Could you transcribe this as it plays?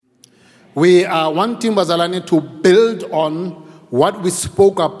We are wanting Bazalani to build on what we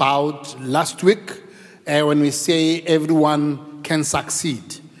spoke about last week when we say everyone can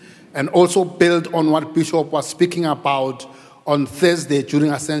succeed, and also build on what Bishop was speaking about on Thursday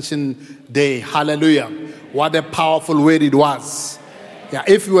during Ascension Day. Hallelujah. What a powerful word it was. Yeah,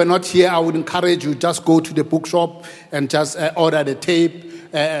 if you were not here, I would encourage you, just go to the bookshop and just order the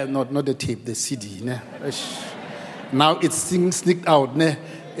tape. Not the tape, the CD. Ne? Now it's sneaked out. Ne?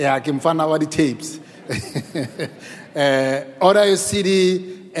 Yeah, I can find out the tapes. Order a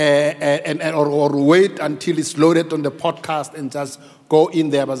CD or wait until it's loaded on the podcast and just go in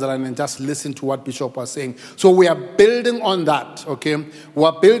there, Bazalan, and just listen to what Bishop was saying. So we are building on that, okay? We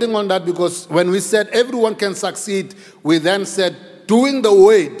are building on that because when we said everyone can succeed, we then said doing the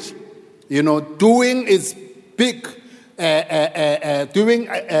word, doing is big. Doing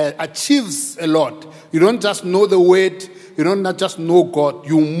achieves a lot. You don't just know the word. You don't not just know God.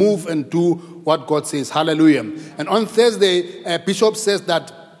 You move and do what God says. Hallelujah. And on Thursday, Bishop says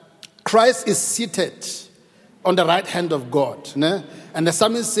that Christ is seated on the right hand of God. Ne? And the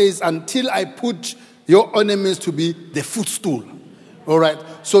psalmist says, until I put your enemies to be the footstool. All right.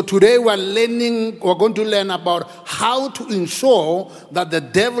 So today we're going to learn about how to ensure that the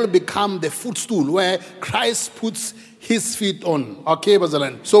devil become the footstool where Christ puts his feet on. Okay,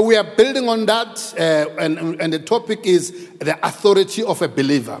 Bazalan. So we are building on that, and the topic is the authority of a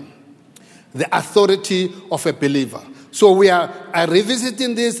believer. The authority of a believer. So we are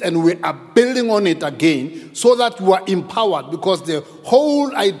revisiting this and we are building on it again so that we are empowered, because the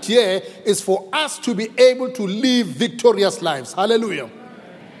whole idea is for us to be able to live victorious lives. Hallelujah.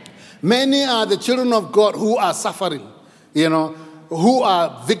 Many are the children of God who are suffering, who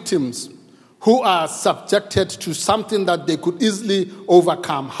are victims, who are subjected to something that they could easily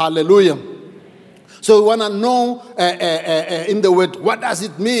overcome. Hallelujah. So we want to know in the word, what does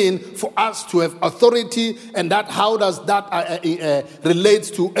it mean for us to have authority, and that how does that relate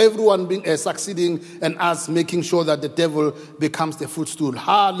to everyone being succeeding and us making sure that the devil becomes the footstool.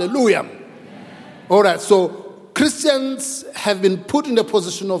 Hallelujah. All right, so Christians have been put in the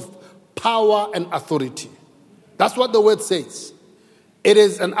position of power and authority. That's what the word says. It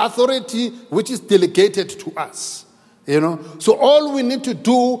is an authority which is delegated to us. So all we need to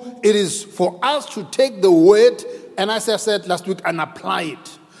do, it is for us to take the word, and as I said last week, and apply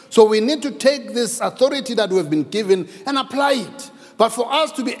it. So we need to take this authority that we have been given and apply it. But for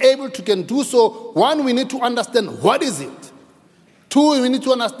us to be able to can do so, one, we need to understand what is it. Two, we need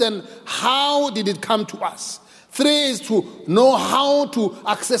to understand how did it come to us. Three is to know how to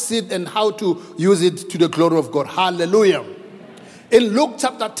access it and how to use it to the glory of God. Hallelujah. In Luke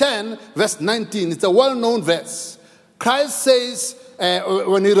chapter 10, verse 19, it's a well-known verse. Christ says,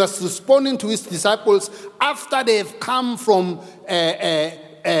 when he was responding to his disciples, after they have come from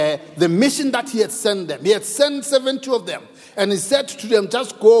the mission that he had sent them. He had sent 70 of them. And he said to them,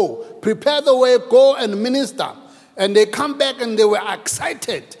 just go, prepare the way, go and minister. And they come back and they were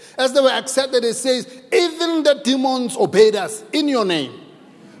excited. As they were excited, it says, even the demons obeyed us in your name.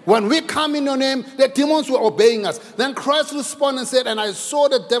 When we come in your name, the demons were obeying us. Then Christ responded and said, and I saw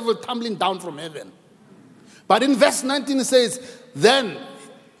the devil tumbling down from heaven. But in verse 19 it says, then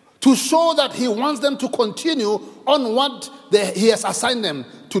to show that he wants them to continue on what he has assigned them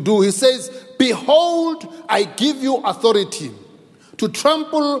to do, he says, behold, I give you authority to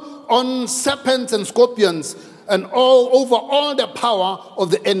trample on serpents and scorpions and over all the power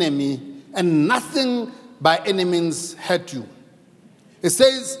of the enemy, and nothing by any means hurt you. It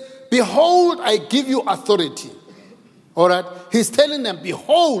says, behold, I give you authority. All right? He's telling them,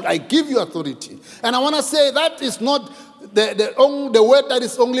 behold, I give you authority. And I want to say that is not the word that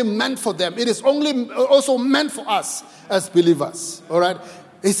is only meant for them. It is also meant for us as believers. All right?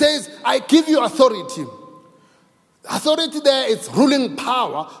 He says, I give you authority. Authority there is ruling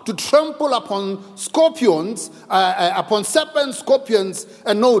power to trample upon scorpions, upon serpents, scorpions,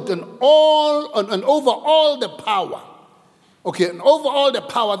 and over all the power. Okay, and over all the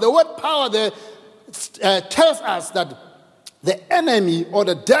power. The word power there tells us that the enemy or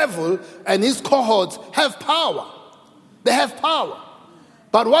the devil and his cohorts have power. They have power.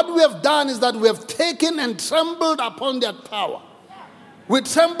 But what we have done is that we have taken and trembled upon that power. We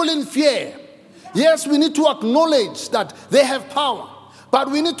tremble in fear. Yes, we need to acknowledge that they have power.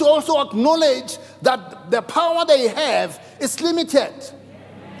 But we need to also acknowledge that the power they have is limited.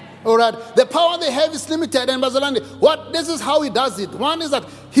 All right, the power they have is limited. And Bazalandi, this is how he does it. One is that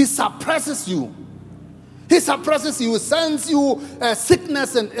he suppresses you. He suppresses you, sends you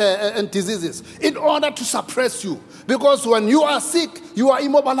sickness and diseases in order to suppress you. Because when you are sick, you are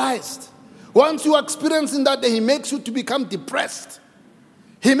immobilized. Once you are experiencing that, he makes you to become depressed.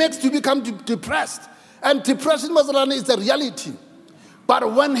 He makes you become depressed. And depression, Mazalani, is a reality.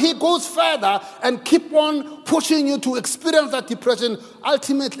 But when he goes further and keep on pushing you to experience that depression,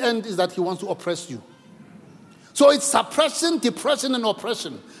 ultimate end is that he wants to oppress you. So it's suppression, depression, and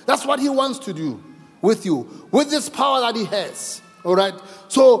oppression. That's what he wants to do with you, with this power that he has. All right?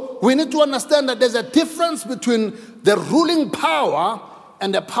 So we need to understand that there's a difference between the ruling power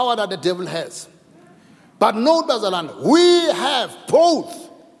and the power that the devil has. But note, Bazalan, we have both.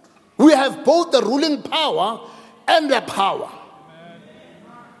 We have both the ruling power and the power.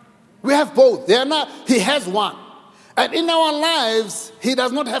 We have both. They are not, he has one. And in our lives, he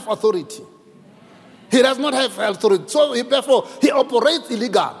does not have authority. He does not have authority. So therefore, he operates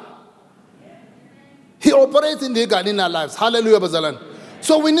illegal. He operates illegal in our lives. Hallelujah, Bazalan.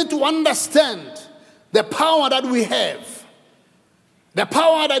 So we need to understand the power that we have. The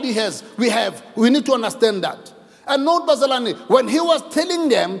power that he has, we need to understand that. And note, Bazalani, when he was telling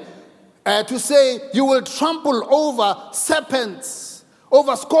them to say, you will trample over serpents,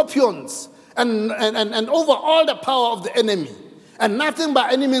 over scorpions, and over all the power of the enemy, and nothing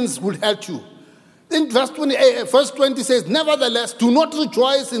by any means will hurt you. In verse 20 says, nevertheless, do not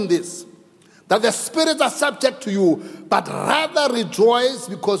rejoice in this, that the spirits are subject to you, but rather rejoice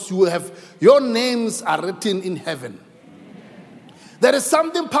because you have your names are written in heaven. There is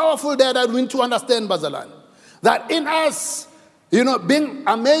something powerful there that we need to understand, Bazalan. That in us, being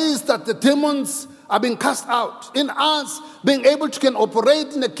amazed that the demons are being cast out, in us being able to can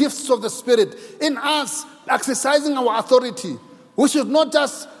operate in the gifts of the Spirit, in us exercising our authority, we should not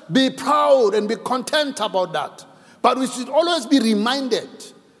just be proud and be content about that, but we should always be reminded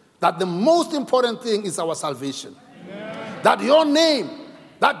that the most important thing is our salvation. Amen. That your name,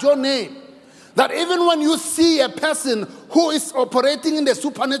 that even when you see a person who is operating in the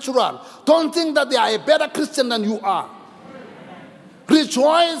supernatural, don't think that they are a better Christian than you are.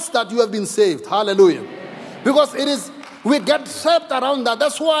 Rejoice that you have been saved. Hallelujah. Because we get trapped around that.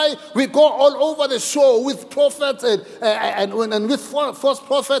 That's why we go all over the show with prophets and with false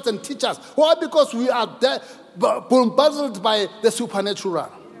prophets and teachers. Why? Because we are puzzled by the supernatural.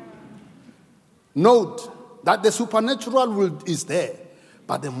 Note that the supernatural is there.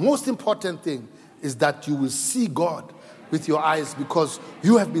 But the most important thing is that you will see God with your eyes because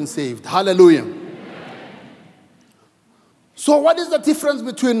you have been saved. Hallelujah. So what is the difference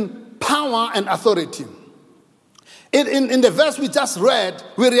between power and authority? In the verse we just read,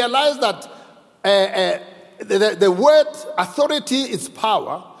 we realize that the word authority is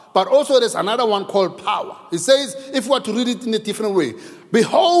power, but also there's another one called power. It says, if we were to read it in a different way,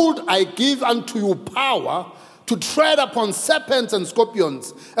 behold, I give unto you power to tread upon serpents and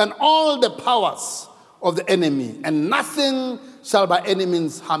scorpions and all the powers of the enemy, and nothing shall by any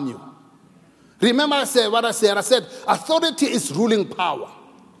means harm you. Remember I said what I said. I said authority is ruling power.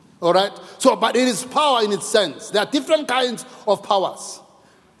 All right? So, but it is power in its sense. There are different kinds of powers.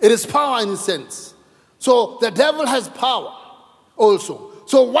 It is power in its sense. So the devil has power also.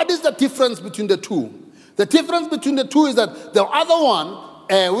 So what is the difference between the two? The difference between the two is that the other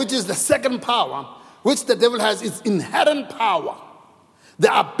one, which is the second power, which the devil has, is inherent power.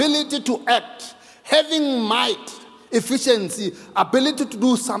 The ability to act, having might, efficiency, ability to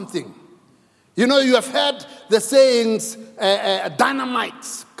do something. You have heard the sayings,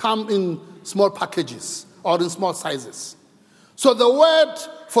 dynamites come in small packages or in small sizes. So the word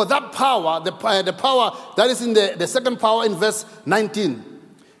for that power, the power that is in the second power in verse 19,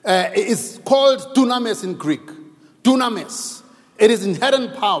 is called dunamis in Greek. Dunamis. It is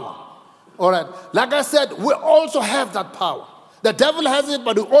inherent power. All right. Like I said, we also have that power. The devil has it,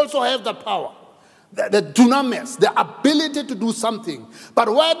 but we also have that power. The dunamis, the ability to do something. But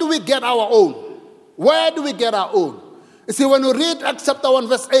where do we get our own? Where do we get our own? You see, when you read Acts chapter 1,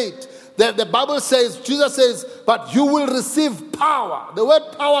 verse 8, the Bible says, Jesus says, but you will receive power. The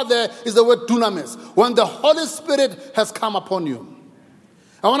word power there is the word dunamis. When the Holy Spirit has come upon you.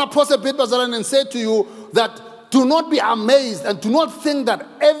 I want to pause a bit, Bazalan, and say to you that do not be amazed and do not think that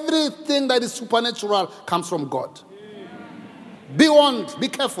everything that is supernatural comes from God. Be warned, be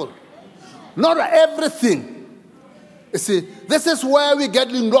careful. Not everything. You see, this is where we're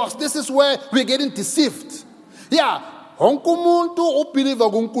getting lost. This is where we're getting deceived. Yeah, you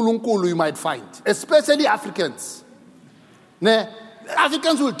might find, especially Africans.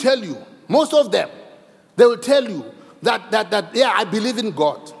 Africans will tell you, most of them, they will tell you that yeah, I believe in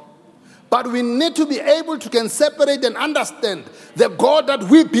God. But we need to be able to can separate and understand the God that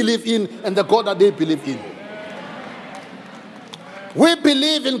we believe in and the God that they believe in. We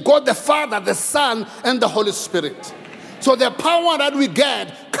believe in God the Father, the Son, and the Holy Spirit. So the power that we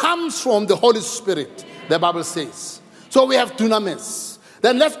get comes from the Holy Spirit, the Bible says. So we have dunamis.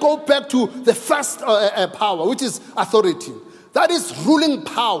 Then let's go back to the first power, which is authority. That is ruling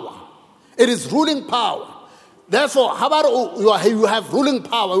power. It is ruling power. Therefore, how about you have ruling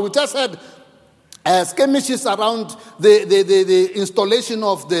power? We just had skirmishes around the installation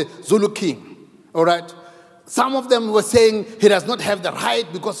of the Zulu king. All right? Some of them were saying he does not have the right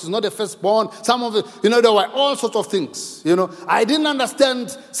because he's not a firstborn. Some of it, there were all sorts of things. I didn't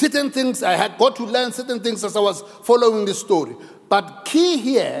understand certain things. I had got to learn certain things as I was following this story. But key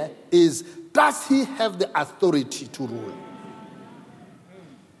here is, does he have the authority to rule?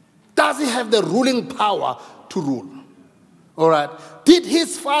 Does he have the ruling power to rule? All right. Did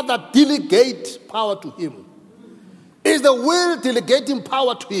his father delegate power to him? Is the will delegating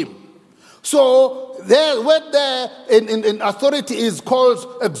power to him? So the word there in authority is called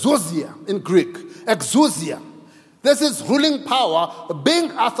exousia in Greek. Exousia. This is ruling power, being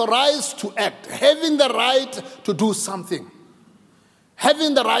authorized to act, having the right to do something.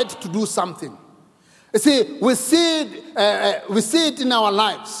 Having the right to do something. You see, we see it in our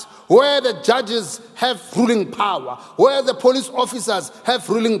lives, where the judges have ruling power, where the police officers have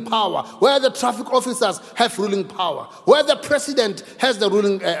ruling power, where the traffic officers have ruling power, where the president has the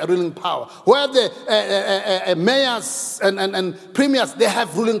ruling power, where the mayors and premiers, they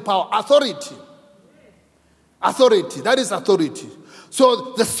have ruling power. Authority. Authority. That is authority.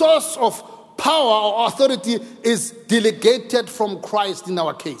 So the source of power or authority is delegated from Christ in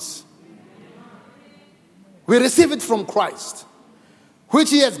our case. We receive it from Christ, which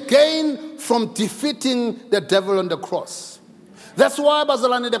he has gained from defeating the devil on the cross. That's why,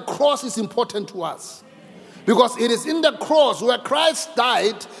 Bazalani, the cross is important to us. Because it is in the cross where Christ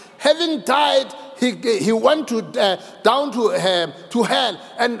died. Having died, he went down to hell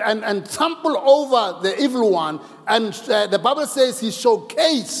and trampled over the evil one. And the Bible says he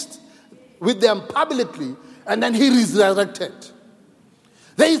showcased with them publicly, and then he resurrected.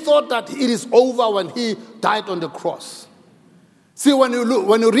 They thought that it is over when he died on the cross. See, when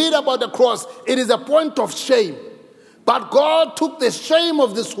you read about the cross, it is a point of shame. But God took the shame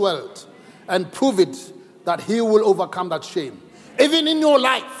of this world and proved it that he will overcome that shame. Even in your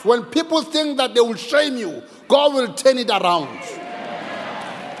life, when people think that they will shame you, God will turn it around.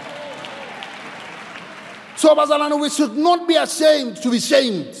 So, Bazalano, we should not be ashamed to be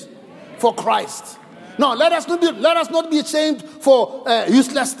shamed for Christ. No, let us not be ashamed for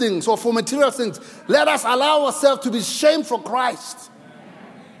useless things or for material things. Let us allow ourselves to be shamed for Christ.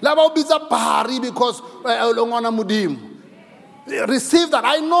 Because receive that.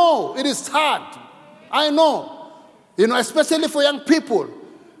 I know it is hard. I know, especially for young people,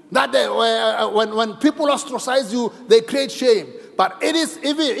 that when people ostracize you, they create shame. But it is,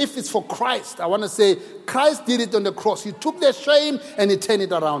 even if it's for Christ, I want to say, Christ did it on the cross. He took their shame and he turned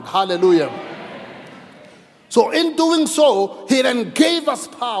it around. Hallelujah. So in doing so, he then gave us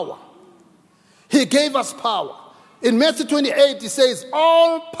power. He gave us power. In Matthew 28, he says,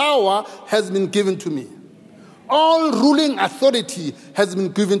 all power has been given to me. All ruling authority has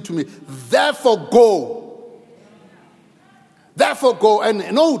been given to me. Therefore go. Therefore go.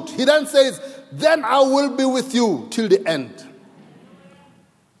 And note, he then says, then I will be with you till the end.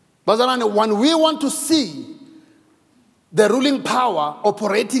 But when we want to see the ruling power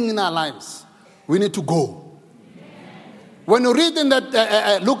operating in our lives, we need to go. When you read in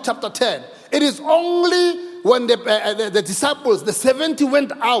that Luke chapter 10, it is only when the disciples, the 70,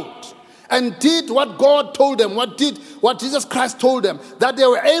 went out and did what God told them, what Jesus Christ told them, that they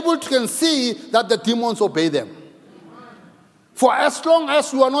were able to see that the demons obey them. For as long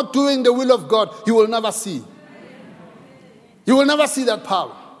as you are not doing the will of God, you will never see. You will never see that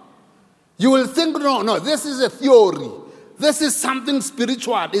power. You will think, no, this is a theory. This is something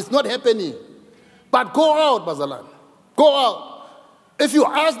spiritual. It's not happening. But go out, Bazalan. Go out. If you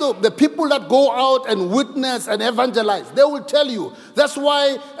ask the people that go out and witness and evangelize, they will tell you. That's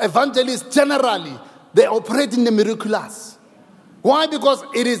why evangelists generally, they operate in the miraculous. Why? Because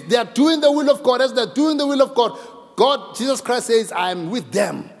they are doing the will of God. As they're doing the will of God, Jesus Christ says, I am with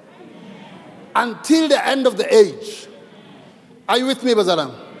them until the end of the age. Are you with me,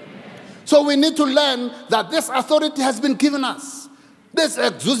 Bazalan? So we need to learn that this authority has been given us. This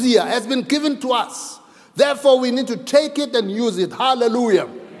exousia has been given to us. Therefore, we need to take it and use it. Hallelujah.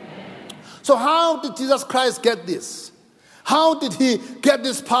 So how did Jesus Christ get this? How did he get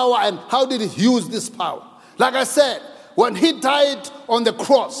this power and how did he use this power? Like I said, when he died on the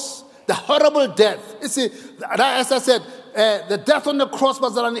cross, the horrible death. You see, as I said, the death on the cross,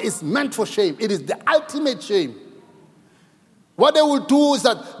 Bazarani, is meant for shame. It is the ultimate shame. What they will do is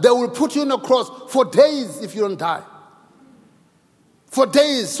that they will put you on the cross for days if you don't die. For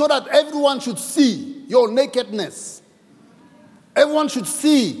days, so that everyone should see your nakedness. Everyone should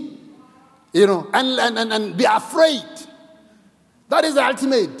see, and be afraid. That is the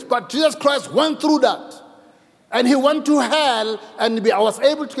ultimate. But Jesus Christ went through that. And he went to hell and was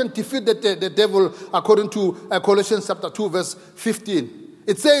able to defeat the devil according to Colossians chapter 2, verse 15.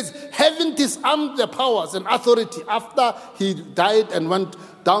 It says, having disarmed the powers and authority after he died and went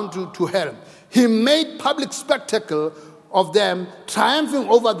down to hell, he made public spectacle of them, triumphing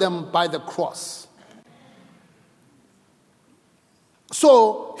over them by the cross.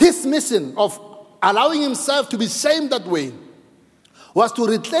 So his mission of allowing himself to be shamed that way was to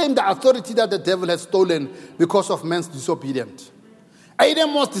reclaim the authority that the devil had stolen because of man's disobedience.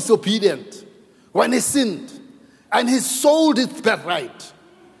 Adam was disobedient when he sinned, and he sold his birthright.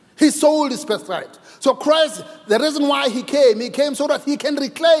 He sold his birthright. So Christ, the reason why he came so that he can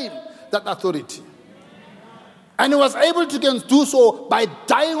reclaim that authority. And he was able to do so by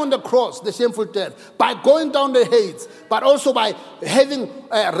dying on the cross, the shameful death, by going down the Hades, but also by having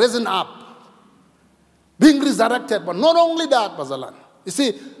risen up, being resurrected. But not only that, Bazalan. You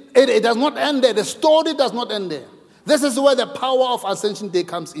see, it does not end there. The story does not end there. This is where the power of Ascension Day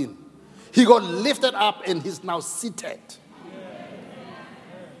comes in. He got lifted up and he's now seated.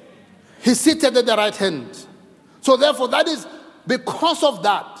 He's seated at the right hand. So therefore, that is because of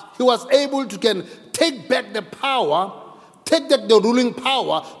that, he was able to take back the power, take back the ruling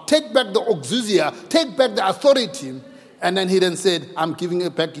power, take back the exousia, take back the authority, and then he then said, I'm giving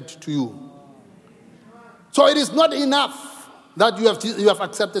it back to you. So it is not enough that you have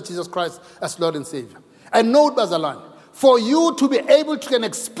accepted Jesus Christ as Lord and Savior. And note, Bazalan, for you to be able to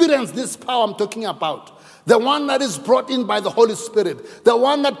experience this power I'm talking about, the one that is brought in by the Holy Spirit, the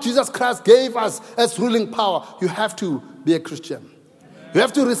one that Jesus Christ gave us as ruling power, you have to be a Christian. You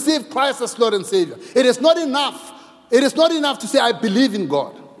have to receive Christ as Lord and Savior. It is not enough. It is not enough to say, I believe in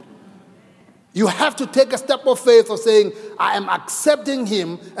God. You have to take a step of faith of saying, I am accepting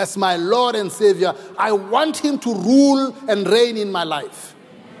him as my Lord and Savior. I want him to rule and reign in my life.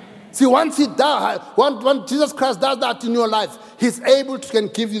 See, once when Jesus Christ does that in your life, he's able to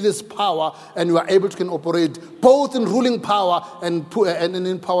give you this power, and you are able to operate both in ruling power and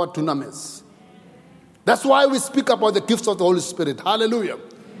in power dunamis. That's why we speak about the gifts of the Holy Spirit. Hallelujah.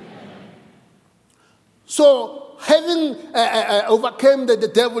 So, having overcome the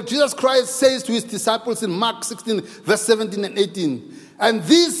devil, Jesus Christ says to his disciples in Mark 16, verse 17 and 18, and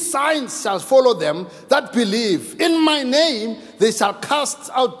these signs shall follow them that believe. In my name they shall cast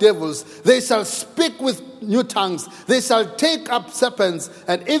out devils. They shall speak with new tongues. They shall take up serpents.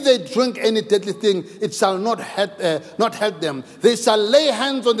 And if they drink any deadly thing, it shall not hurt them. They shall lay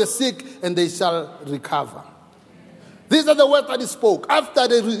hands on the sick and they shall recover. These are the words that he spoke after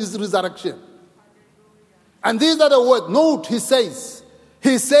his resurrection. And these are the words. Note,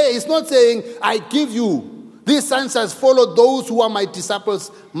 he's not saying, I give you. These signs shall follow those who are my disciples,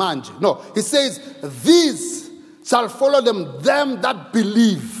 manji. No, he says, these shall follow them that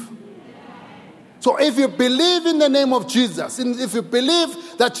believe. So if you believe in the name of Jesus, and if you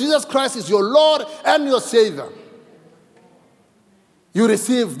believe that Jesus Christ is your Lord and your Savior, you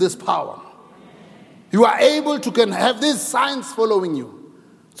receive this power. You are able to have these signs following you.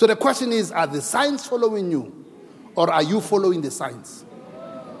 So the question is, are the signs following you, or are you following the signs?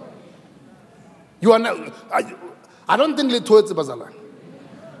 You are not, I don't think it's Bazalan.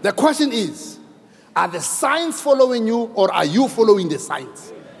 The question is, are the signs following you, or are you following the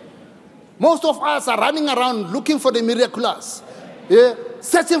signs? Most of us are running around looking for the miraculous,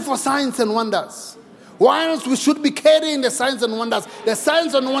 searching for signs and wonders. Whilst we should be carrying the signs and wonders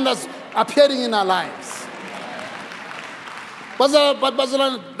appearing in our lives. But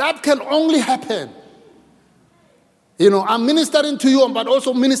Bazalan, that can only happen. I'm ministering to you, but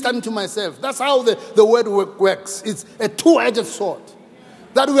also ministering to myself. That's how the word works. It's a two-edged sword.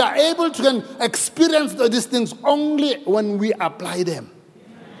 That we are able to experience these things only when we apply them.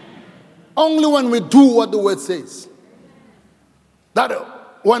 Only when we do what the word says. That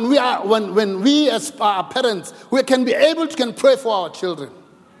when we as parents, we can be able to pray for our children.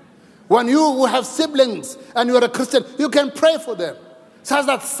 When you have siblings and you are a Christian, you can pray for them. So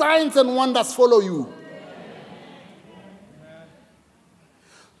that signs and wonders follow you.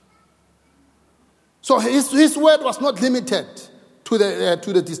 So his word was not limited to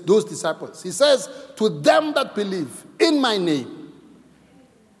those disciples. He says, to them that believe in my name.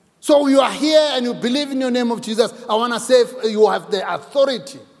 So you are here and you believe in your name of Jesus. I want to say you have the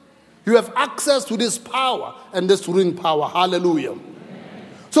authority. You have access to this power and this ruling power. Hallelujah. Amen.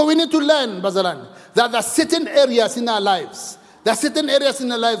 So we need to learn, Bazalan, that there are certain areas in our lives. There are certain areas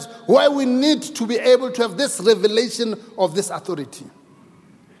in our lives where we need to be able to have this revelation of this authority.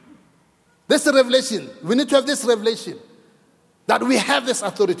 This revelation, we need to have this revelation. That we have this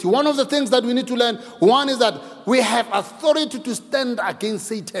authority. One of the things that we need to learn, one is that we have authority to stand against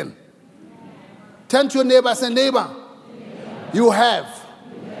Satan. Turn to your neighbor and say, neighbor, you have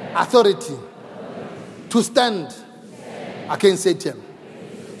authority to stand against Satan.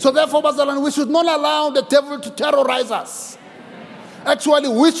 So therefore, Bazalan, we should not allow the devil to terrorize us. Actually,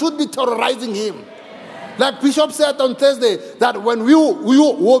 we should be terrorizing him. Like Bishop said on Thursday, that when we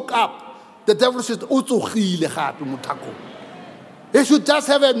woke up, the devil should he should just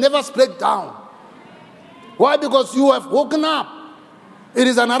have a nervous breakdown. Why? Because you have woken up. It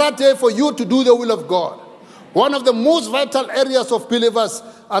is another day for you to do the will of God. One of the most vital areas of believers'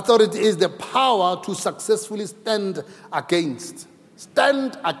 authority is the power to successfully stand against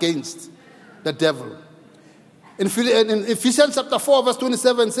the devil. In Ephesians chapter 4, verse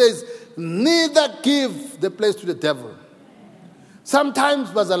 27 says, neither give the place to the devil. Sometimes,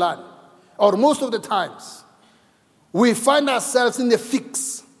 Bazalan, or most of the times, we find ourselves in a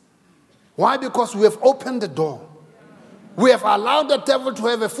fix. Why? Because we have opened the door. We have allowed the devil to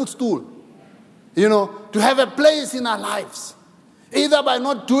have a footstool, to have a place in our lives, either by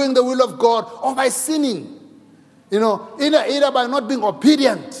not doing the will of God or by sinning, either by not being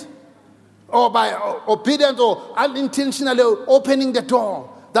obedient or unintentionally opening the door,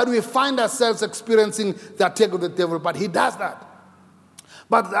 that we find ourselves experiencing the attack of the devil. But he does that.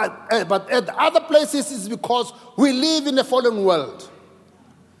 But at other places, it's because we live in a fallen world.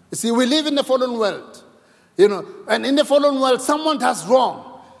 You see, we live in a fallen world. And in the fallen world, someone does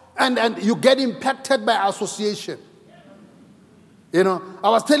wrong. And you get impacted by association. I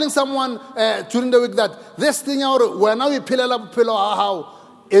was telling someone during the week that this thing, when we how,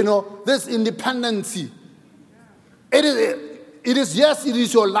 this independency, it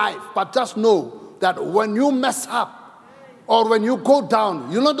is your life, but just know that when you mess up, or when you go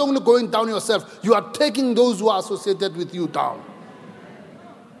down, you're not only going down yourself, you are taking those who are associated with you down.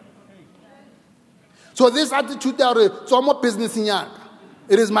 So this attitude, it's almost business in young.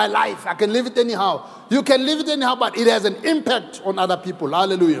 It is my life. I can live it anyhow. You can live it anyhow, but it has an impact on other people.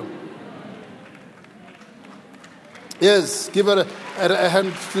 Hallelujah. Yes, give a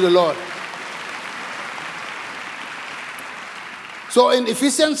hand to the Lord. So in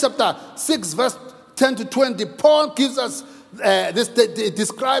Ephesians chapter 6, verse 10 to 20, Paul gives us it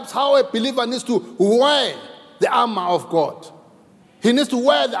describes how a believer needs to wear the armor of God. He needs to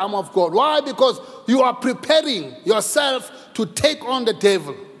wear the armor of God. Why? Because you are preparing yourself to take on the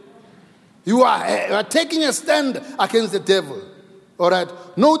devil. You are taking a stand against the devil. All right.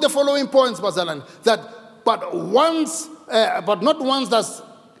 Note the following points, Bazalan. But not once does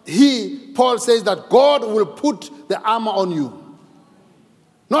Paul says that God will put the armor on you.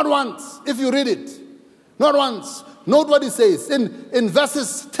 Not once. If you read it, not once. Note what he says. In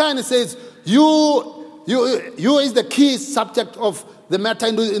verses 10, it says, you is the key subject of the matter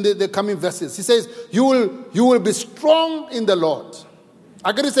in the coming verses. He says, you will be strong in the Lord.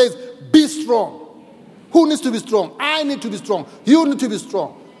 Again, he says, be strong. Who needs to be strong? I need to be strong. You need to be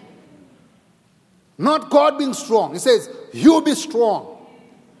strong. Not God being strong. He says, you be strong.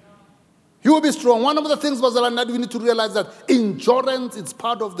 You will be strong. One of the things, Bazalan, that we need to realize that endurance is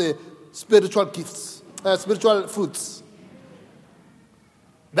part of the spiritual gifts. Spiritual fruits.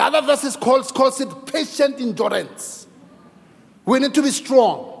 The other verses calls it patient endurance. We need to be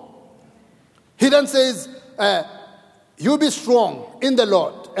strong. He then says, you be strong in the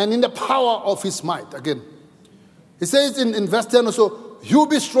Lord and in the power of his might. Again, he says in verse 10 or so, you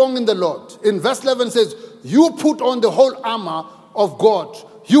be strong in the Lord. In verse 11 it says, you put on the whole armor of God.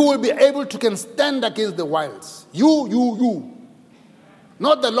 You will be able to can stand against the wiles. You.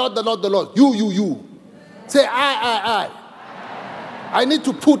 Not the Lord. You. Say, I. I need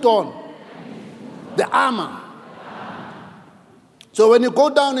to put on the armor. So when you go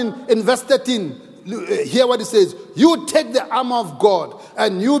down in verse 13, hear what it says. You take the armor of God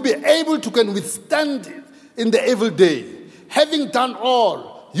and you'll be able to can withstand in the evil day. Having done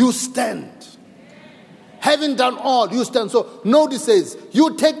all, you stand. Having done all, you stand. So notice says,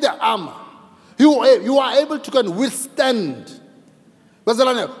 you take the armor. You are able to can withstand.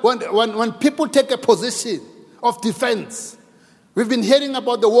 When people take a position of defense, we've been hearing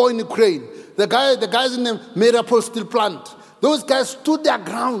about the war in Ukraine. The guys in the Mariupol steel plant, those guys stood their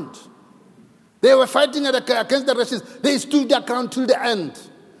ground. They were fighting against the Russians. They stood their ground till the end.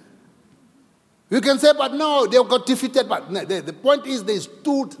 You can say, but no, they got defeated. But no, the point is they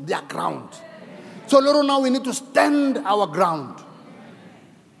stood their ground. So Lord, now we need to stand our ground.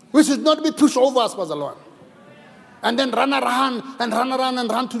 We should not be pushed over as Pastor Lord. And then run around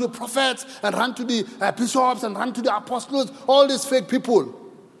to the prophets and run to the bishops and run to the apostles, all these fake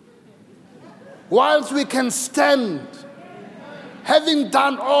people. Whilst we can stand Having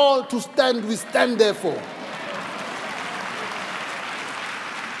done all to stand, we stand therefore.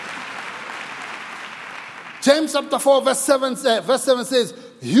 James chapter 4 verse 7 says,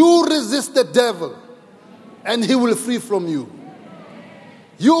 you resist the devil and he will flee from you.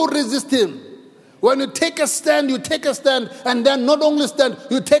 You resist him. When you take a stand, and then not only stand,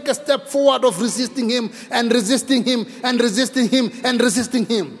 you take a step forward of resisting him and resisting him and resisting him and resisting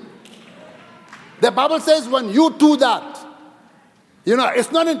him. The Bible says when you do that,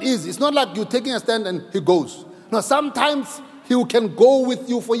 it's not easy. It's not like you're taking a stand and he goes. No, sometimes he can go with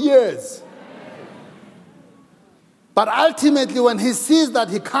you for years. But ultimately, when he sees that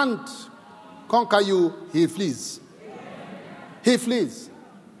he can't conquer you, he flees. He flees.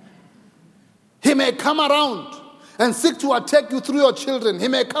 He may come around and seek to attack you through your children. He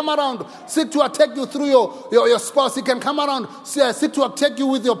may come around, seek to attack you through your spouse. He can come around, seek to attack you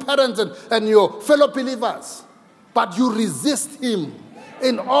with your parents and your fellow believers. But you resist him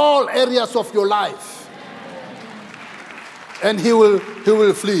in all areas of your life. And he will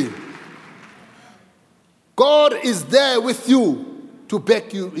flee. God is there with you to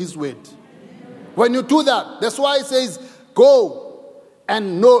back you his word. When you do that, that's why he says, go.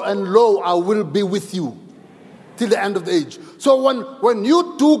 And know and lo, I will be with you till the end of the age. So when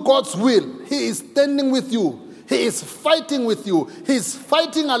you do God's will, he is standing with you. He is fighting with you. He is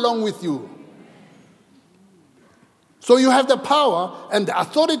fighting along with you. So you have the power and the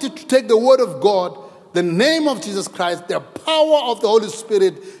authority to take the word of God, the name of Jesus Christ, the power of the Holy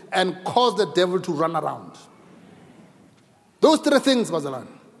Spirit, and cause the devil to run around. Those three things, Bazalan.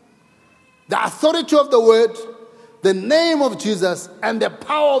 The authority of the word, the name of Jesus, and the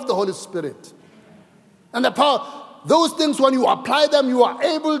power of the Holy Spirit. And the power, those things, when you apply them, you are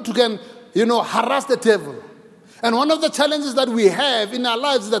able to harass the devil. And one of the challenges that we have in our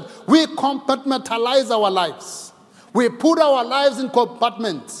lives is that we compartmentalize our lives. We put our lives in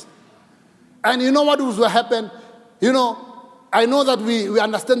compartments. And you know what will happen? I know that we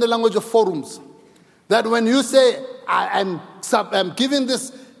understand the language of forums. That when you say, I'm giving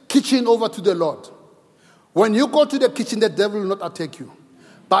this kitchen over to the Lord, when you go to the kitchen, the devil will not attack you.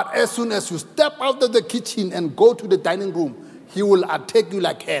 But as soon as you step out of the kitchen and go to the dining room, he will attack you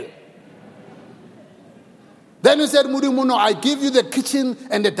like hell. Then he said, Mudimuno, I give you the kitchen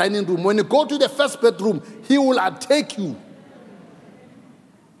and the dining room. When you go to the first bedroom, he will attack you.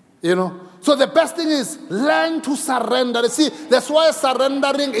 So the best thing is learn to surrender. See, that's why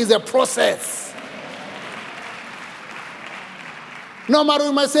surrendering is a process. No,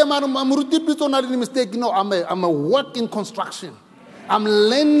 you might say, I'm mistake. No, I'm a work in construction. I'm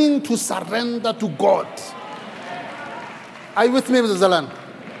learning to surrender to God. Are you with me, Mr. Zalan?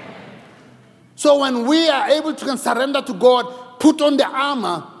 So when we are able to surrender to God, put on the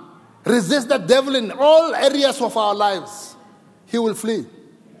armor, resist the devil in all areas of our lives, he will flee.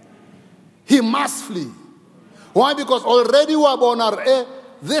 He must flee. Why? Because already we are born our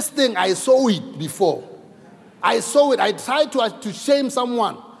this thing, I saw it before. I saw it. I tried to shame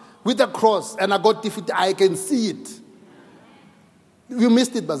someone with a cross and I got defeated. I can see it. You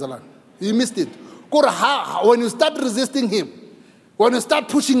missed it, Bazalan. You missed it. When you start resisting him, when you start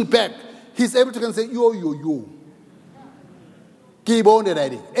pushing back, he's able to say, yo.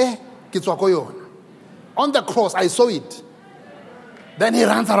 On the cross, I saw it. Then he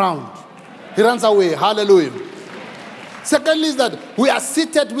runs around. He runs away. Hallelujah. Secondly is that we are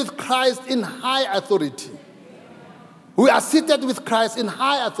seated with Christ in high authority. We are seated with Christ in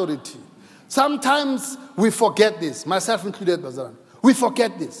high authority. Sometimes we forget this, myself included, Bazaran. We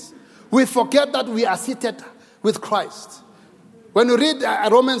forget this. We forget that we are seated with Christ. When you read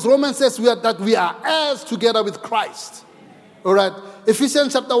Romans says that we are heirs together with Christ. All right.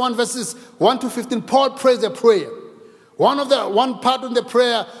 Ephesians chapter 1 verses 1 to 15, Paul prays a prayer. One part of the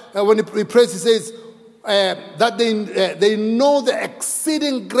prayer, when he prays, he says that they know the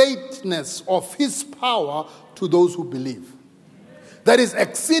exceeding greatness of his power to those who believe. That is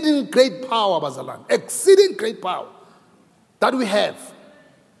exceeding great power, Bazalan. Exceeding great power that we have.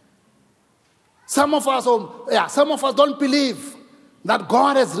 Some of us don't believe that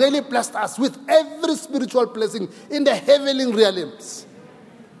God has really blessed us with every spiritual blessing in the heavenly realms.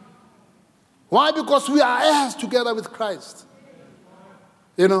 Why? Because we are heirs together with Christ.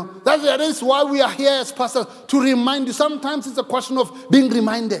 That is why we are here as pastors, to remind you. Sometimes it's a question of being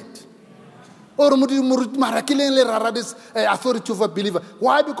reminded. Or this authority of a believer.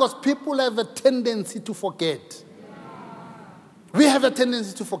 Why? Because people have a tendency to forget. We have a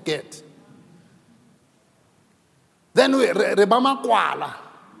tendency to forget. Then we rebama kwala.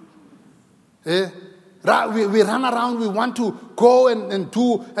 We run around, we want to go and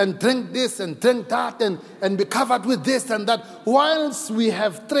do and drink this and drink that and be covered with this and that, whilst we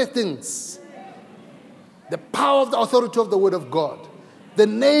have three things: the power of the authority of the Word of God, the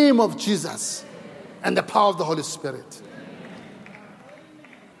name of Jesus, and the power of the Holy Spirit.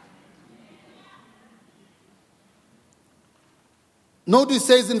 Notice it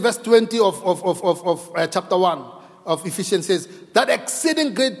says in verse 20 of chapter 1 of Ephesians, says that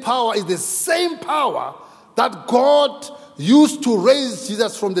exceeding great power is the same power that God used to raise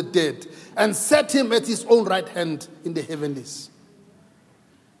Jesus from the dead and set him at his own right hand in the heavenlies.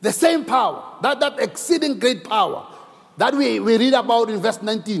 The same power, that exceeding great power that we read about in verse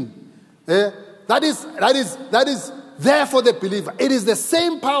 19, that is there for the believer. It is the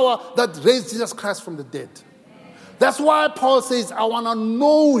same power that raised Jesus Christ from the dead. That's why Paul says, I want to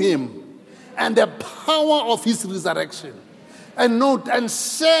know him and the power of his resurrection and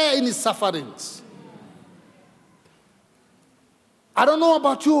share in his sufferings. I don't know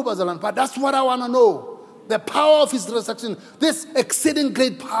about you, Bazalan, but that's what I want to know. The power of his resurrection, this exceeding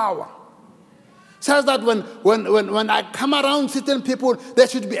great power. Says that when I come around certain people, they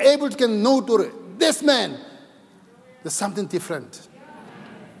should be able to know this man, there's something different.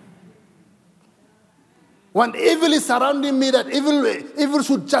 When evil is surrounding me, that evil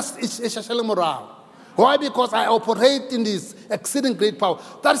should just morale. Why? Because I operate in this exceeding great power.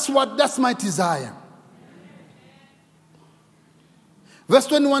 That's my desire. Verse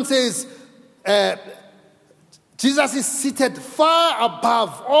 21 says, Jesus is seated far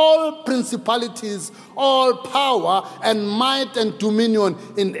above all principalities, all power and might and dominion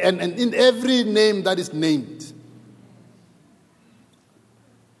in every name that is named.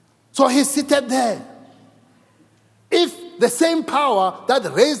 So he's seated there. If the same power that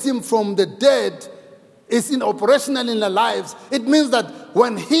raised him from the dead is operational in our lives, it means that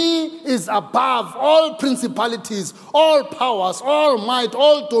when he is above all principalities, all powers, all might,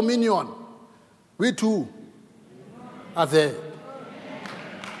 all dominion, we too are there.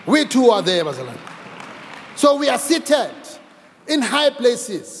 We too are there, Bazalan. So we are seated in high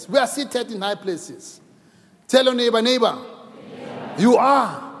places. We are seated in high places. Tell your neighbor, you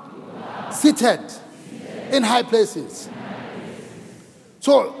are seated in high places.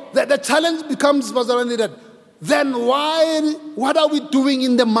 So the challenge becomes, Bazalan, that then what are we doing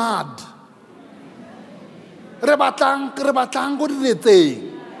in the mud?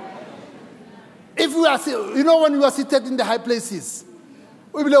 If we are, when we are seated in the high places,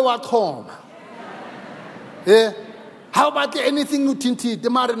 we will at home. Yeah. How about anything you tinted?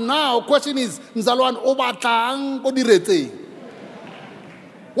 Now, question is,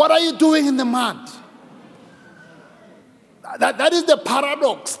 what are you doing in the mud? That is the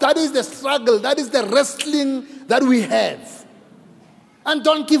paradox. That is the struggle. That is the wrestling that we have. And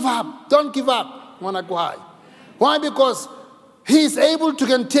don't give up. Don't give up. Why? Because he is able to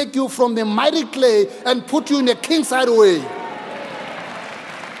can take you from the mighty clay and put you in a king-side way.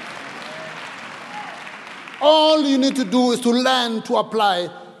 All you need to do is to learn to apply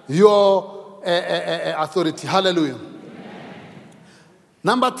your authority. Hallelujah.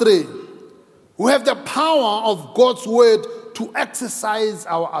 Number 3, we have the power of God's word to exercise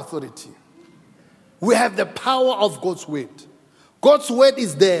our authority. We have the power of God's word. God's word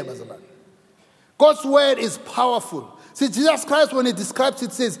is there, Bazalan. God's word is powerful. See, Jesus Christ, when he describes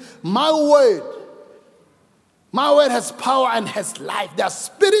it, says, my word has power and has life. Their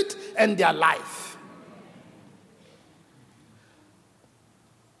spirit and their life.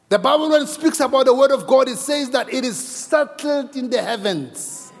 The Bible, when it speaks about the word of God, it says that it is settled in the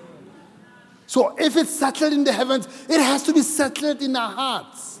heavens. So if it's settled in the heavens, it has to be settled in our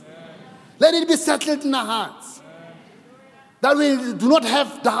hearts. Let it be settled in our hearts. That we do not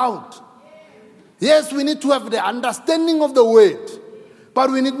have doubt. Yes, we need to have the understanding of the word,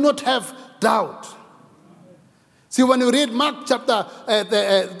 but we need not have doubt. See, when we read Mark chapter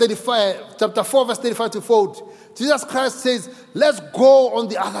 4, verse 35 to 40, Jesus Christ says, let's go on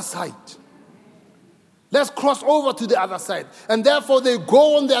the other side. Let's cross over to the other side. And therefore, they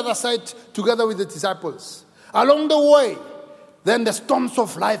go on the other side together with the disciples. Along the way, then the storms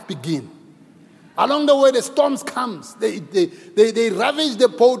of life begin. Along the way, the storms comes. They ravage the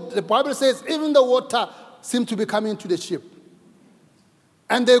boat. The Bible says even the water seemed to be coming to the ship.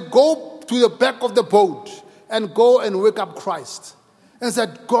 And they go to the back of the boat and go and wake up Christ. And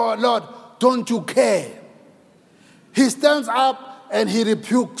said, God, Lord, don't you care? He stands up and he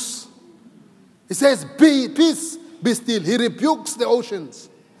rebukes. He says, be peace, be still. He rebukes the oceans.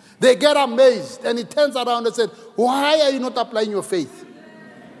 They get amazed and he turns around and said, why are you not applying your faith?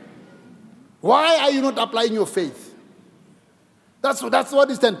 Why are you not applying your faith? That's what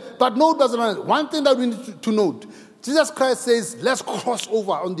he's saying. But note, one thing that we need to note. Jesus Christ says, let's cross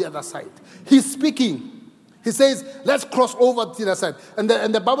over on the other side. He's speaking. He says, let's cross over to the other side. And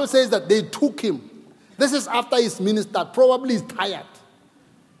the Bible says that they took him. This is after his minister. Probably he's tired.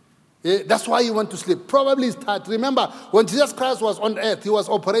 Yeah, that's why he went to sleep. Probably he's tired. Remember, when Jesus Christ was on earth, he was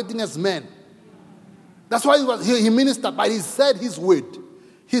operating as man. That's why he ministered, but he said his word.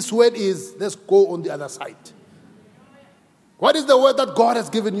 His word is, let's go on the other side. What is the word that God has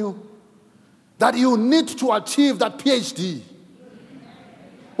given you? That you need to achieve that PhD.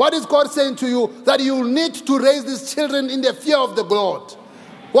 What is God saying to you? That you need to raise these children in the fear of the Lord.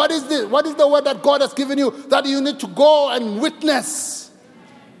 What is the word that God has given you? That you need to go and witness.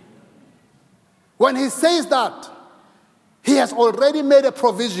 When he says that, he has already made a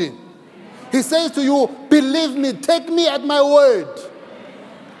provision. He says to you, believe me, take me at my word.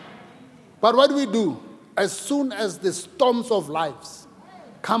 But what do we do? As soon as the storms of lives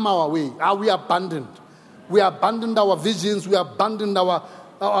come our way, we abandoned. We abandoned our visions. We abandoned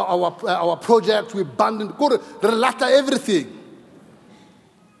our projects. We abandoned everything.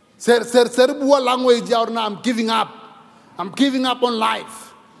 Language, I'm giving up. I'm giving up on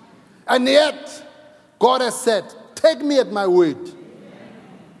life. And yet, God has said, take me at my word.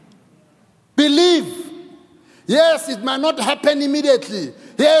 Believe. Yes, it might not happen immediately.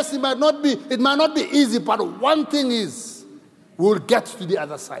 Yes, it might not be easy, but one thing is, we'll get to the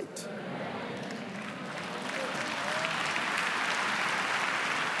other side.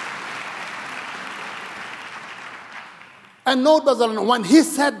 And note, when he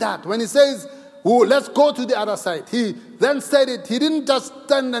said that, when he says, let's go to the other side, he then said it. He didn't just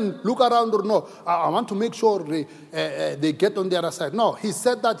stand and look around or no, I want to make sure they get on the other side. No, he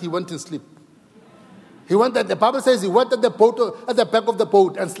said that he went and sleep. The Bible says he went at the back of the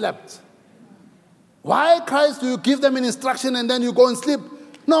boat and slept. Why, Christ, do you give them an instruction and then you go and sleep?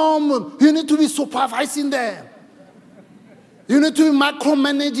 No, you need to be supervising them. You need to be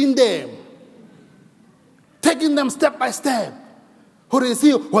micromanaging them. Taking them step by step. Who you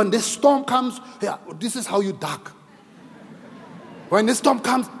see, when the storm comes, this is how you duck. When the storm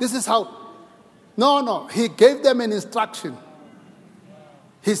comes, this is how. No, he gave them an instruction.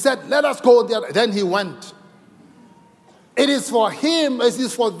 He said, let us go there. Then he went. It is for him, it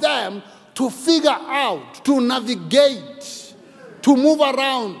is for them to figure out, to navigate, to move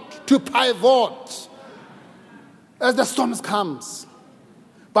around, to pivot as the storms comes.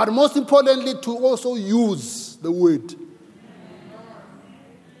 But most importantly, to also use the word.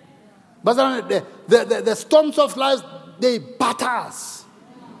 But the storms of life, they batter us.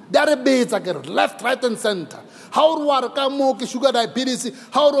 They are beats like left, right, and center. How do I come sugar diabetes?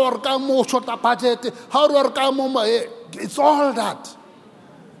 How do I come short budget? How do I come? It's all that.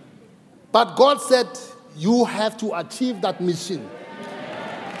 But God said, you have to achieve that mission.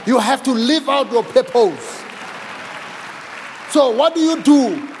 You have to live out your purpose. So what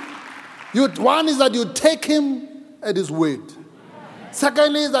do? One is that you take him at his word.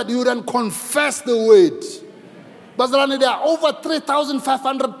 Secondly is that you then confess the word. But there are over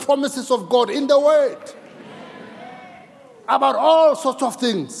 3,500 promises of God in the word. About all sorts of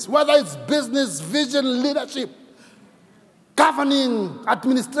things. Whether it's business, vision, leadership, governing,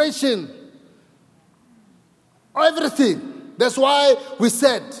 administration, everything. That's why we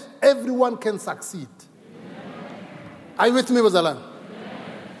said everyone can succeed. Are you with me, Bazalan?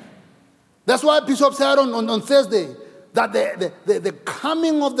 That's why Bishop said on Thursday that the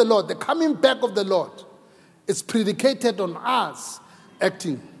coming of the Lord, the coming back of the Lord, is predicated on us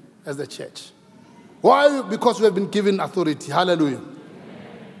acting as the church. Why? Because we have been given authority. Hallelujah.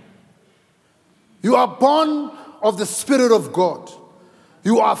 You are born of the Spirit of God.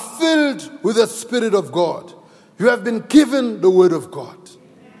 You are filled with the Spirit of God. You have been given the Word of God.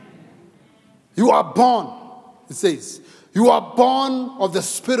 You are born, it says, you are born of the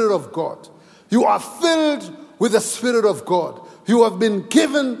Spirit of God. You are filled with the Spirit of God. You have been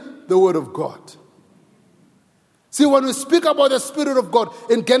given the Word of God. See, when we speak about the Spirit of God,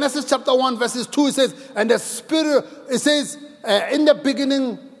 in Genesis chapter 1, verses 2, it says, and the Spirit, it says, in the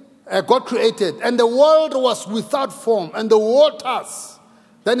beginning, God created, and the world was without form, and the waters.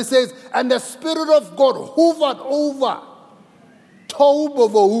 Then it says, and the Spirit of God hovered over, tohu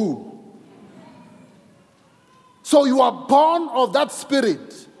bohu. So you are born of that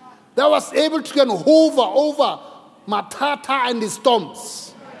Spirit that was able to hover over Matata and the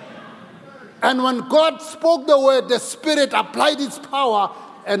storms. And when God spoke the word, the Spirit applied its power,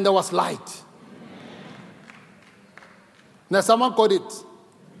 and there was light. Now someone called it.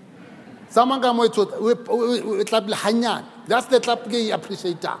 Someone can wait to that's the clap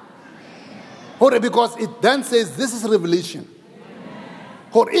appreciator. Because it then says this is revelation.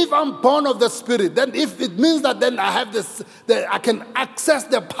 For if I'm born of the Spirit, then if it means that then I have this, that I can access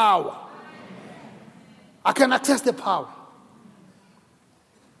the power. I can access the power.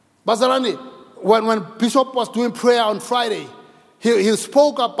 Bazalani, when Bishop was doing prayer on Friday, he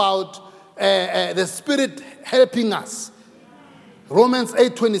spoke about the Spirit helping us. Romans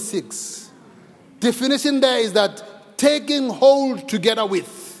 8:26. Definition there is that taking hold together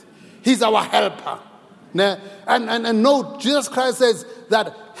with. He's our helper. And note, Jesus Christ says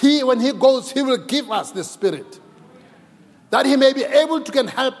that when he goes, he will give us the Spirit. That he may be able to can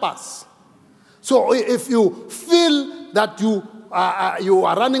help us. So if you feel that you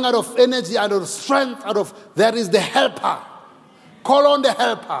are running out of energy, out of strength, there is the helper. Call on the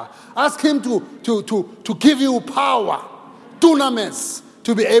helper. Ask him to give you power, dunamis,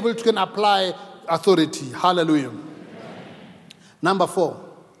 to be able to can apply authority. Hallelujah. Number 4.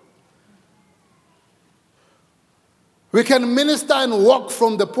 We can minister and walk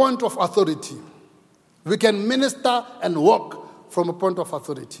from the point of authority. We can minister and walk from a point of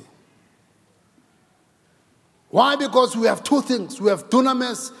authority. Why? Because we have two things. We have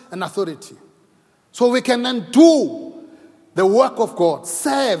dunamis and authority. So we can then do the work of God.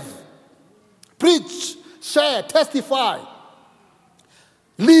 Serve, preach, share, testify,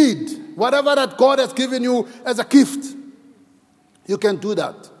 lead. Whatever that God has given you as a gift, you can do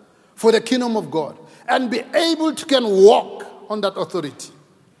that for the kingdom of God. And be able to can walk on that authority.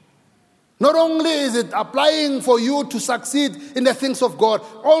 Not only is it applying for you to succeed in the things of God,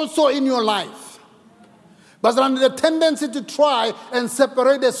 also in your life. But the tendency to try and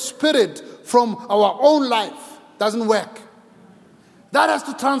separate the Spirit from our own life doesn't work. That has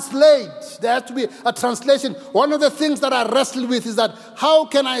to translate. There has to be a translation. One of the things that I wrestle with is that how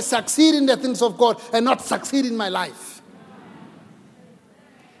can I succeed in the things of God and not succeed in my life?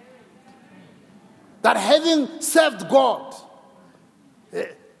 That having served God,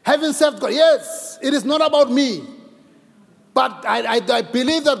 yes, it is not about me. But I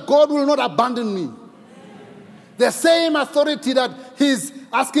believe that God will not abandon me. The same authority that he's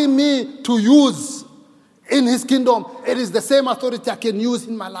asking me to use in his kingdom, it is the same authority I can use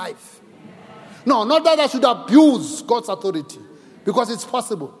in my life. No, not that I should abuse God's authority, because it's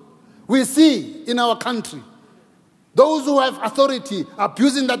possible. We see in our country, those who have authority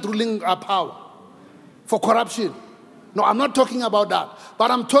abusing that ruling power for corruption. No, I'm not talking about that.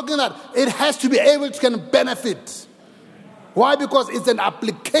 But I'm talking that it has to be able to can benefit. Why? Because it's an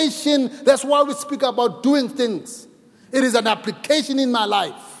application. That's why we speak about doing things. It is an application in my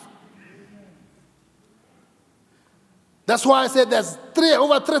life. That's why I said there's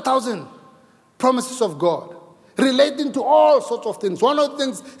over 3,000 promises of God relating to all sorts of things. One of the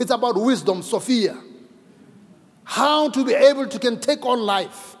things is about wisdom, Sophia. How to be able to can take on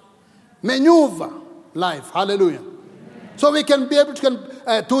life, maneuver life. Hallelujah. So we can be able to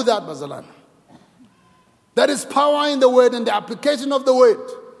do that, Bazalan. There is power in the word, and the application of the word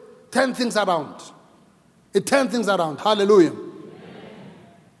turn things around. It turns things around. Hallelujah.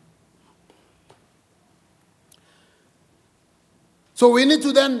 So we need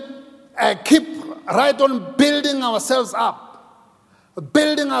to then keep right on building ourselves up on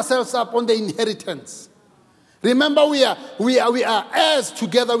the inheritance. Remember, we are heirs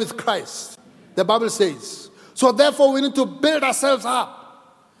together with Christ, the Bible says. So therefore, we need to build ourselves up.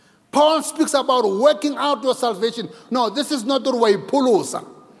 Paul speaks about working out your salvation. No, this is not the way Pulusa.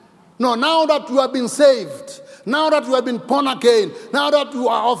 No, now that you have been saved, now that you have been born again, now that you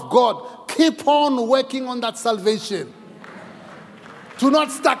are of God, keep on working on that salvation. Do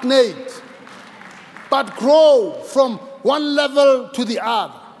not stagnate, but grow from one level to the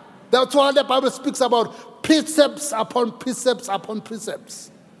other. That's why the Bible speaks about precepts upon precepts upon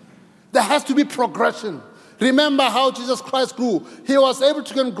precepts. There has to be progression. Remember how Jesus Christ grew. He was able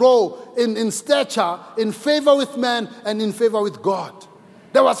to grow in stature, in favor with man, and in favor with God.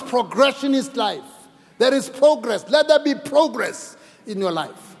 There was progression in his life. There is progress. Let there be progress in your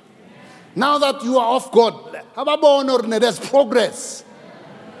life. Now that you are of God, there's progress.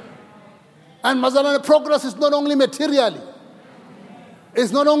 And Mazalana, progress is not only materially.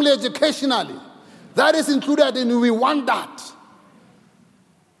 It's not only educationally. That is included, and we want that.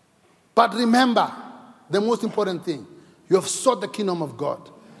 But remember, the most important thing, you have sought the kingdom of God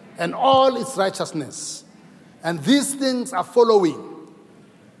and all its righteousness. And these things are following.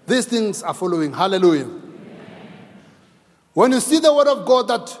 These things are following. Hallelujah. When you see the word of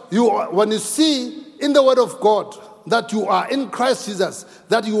God when you see in the word of God that you are in Christ Jesus,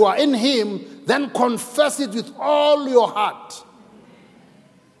 that you are in him, then confess it with all your heart.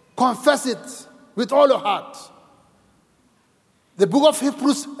 Confess it with all your heart. The book of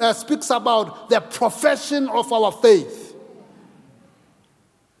Hebrews speaks about the profession of our faith.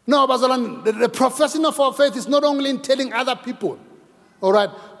 No, Bazalan, the profession of our faith is not only in telling other people, all right,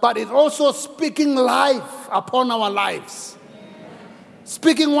 but it's also speaking life upon our lives.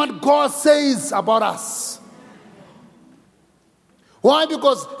 Speaking what God says about us. Why?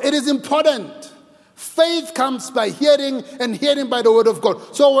 Because it is important. Faith comes by hearing, and hearing by the word of God.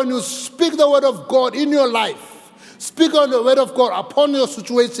 So when you speak the word of God in your life, speak on the word of God upon your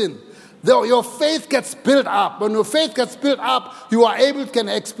situation, your faith gets built up. When your faith gets built up, you are able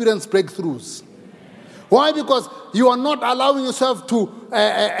to experience breakthroughs. Why? Because you are not allowing yourself to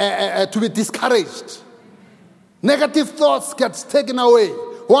be discouraged. Negative thoughts get taken away.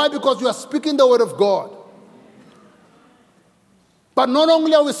 Why? Because you are speaking the word of God. But not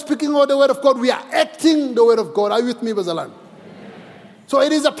only are we speaking the word of God, we are acting the word of God. Are you with me, Bazalan? So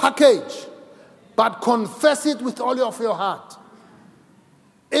it is a package. But confess it with all of your heart.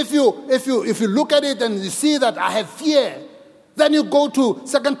 If you look at it and you see that I have fear, then you go to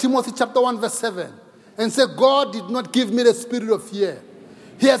 2 Timothy chapter 1 verse 7 and say, God did not give me the spirit of fear.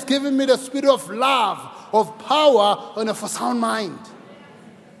 He has given me the spirit of love, of power, and of a sound mind.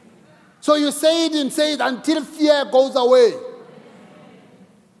 So you say it and say it until fear goes away.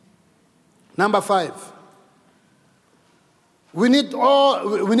 Number 5. We need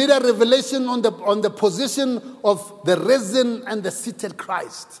a revelation on the position of the risen and the seated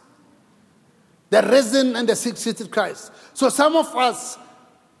Christ. The risen and the seated Christ. So some of us,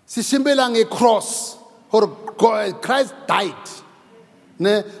 sishimbelang a cross, or Christ died.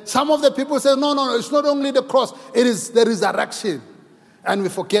 Some of the people say, no, it's not only the cross, it is the resurrection. And we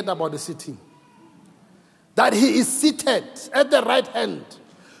forget about the sitting. That he is seated at the right hand.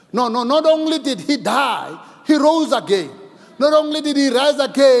 No, not only did he die, he rose again. Not only did he rise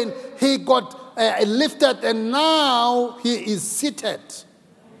again, he got lifted, and now he is seated.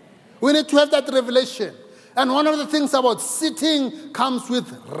 We need to have that revelation. And one of the things about sitting comes with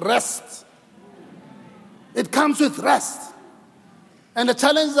rest. It comes with rest. And the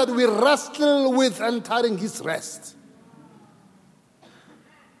challenge that we wrestle with entering his rest.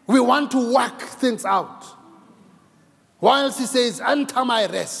 We want to work things out. Whilst he says, enter my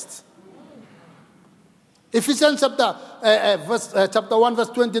rest. Ephesians chapter 1, verse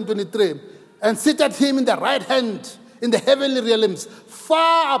 20 and 23. And seated him in the right hand in the heavenly realms,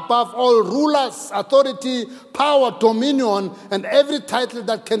 far above all rulers, authority, power, dominion, and every title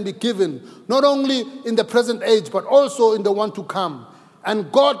that can be given, not only in the present age, but also in the one to come.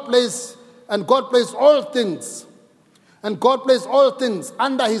 And God placed all things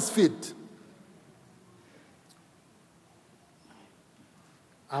under his feet.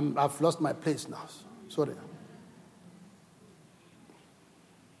 I've lost my place now. Sorry.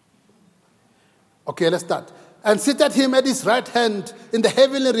 Okay, let's start. And seated him at his right hand in the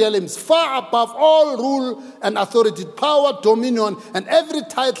heavenly realms, far above all rule and authority, power, dominion, and every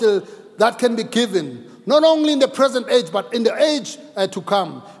title that can be given, not only in the present age, but in the age to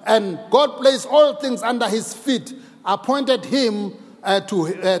come. And God placed all things under his feet, appointed him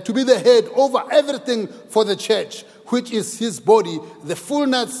to be the head over everything for the church, which is his body, the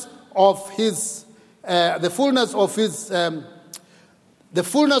fullness of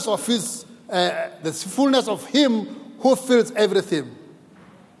him who fills everything.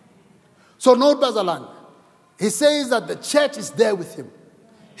 So note Bazalan. He says that the church is there with him.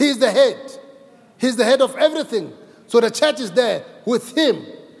 He is the head. He's the head of everything. So the church is there with him.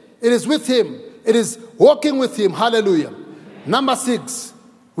 It is with him. It is walking with him. Hallelujah. Number 6.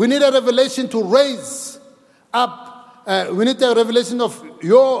 We need a revelation to raise up. We need a revelation of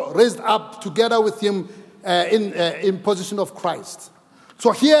you're raised up together with him in position of Christ.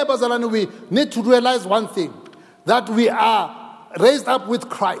 So here, Bazalani, we need to realize one thing, that we are raised up with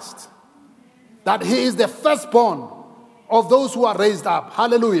Christ, that he is the firstborn of those who are raised up.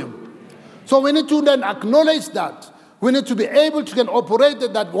 Hallelujah. So we need to then acknowledge that. We need to be able to operate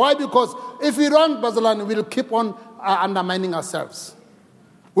that. Why? Because if we don't, Bazalani, we'll keep on undermining ourselves.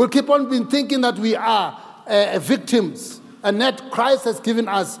 We'll keep on being thinking that we are victims, and that Christ has given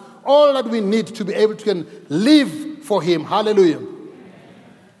us all that we need to be able to live for him. Hallelujah.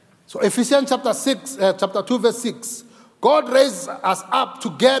 So Ephesians chapter 2, verse 6. God raised us up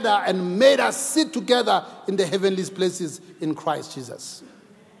together and made us sit together in the heavenly places in Christ Jesus.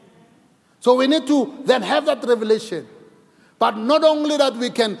 So we need to then have that revelation. But not only that we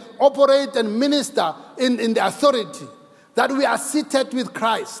can operate and minister in the authority, that we are seated with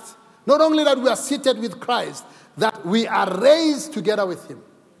Christ. Not only that we are seated with Christ, that we are raised together with him.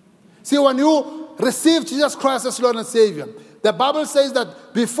 See, when you receive Jesus Christ as Lord and Savior, the Bible says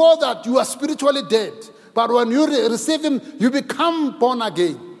that before that you are spiritually dead. But when you receive him, you become born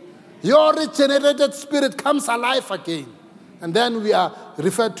again. Your regenerated spirit comes alive again. And then we are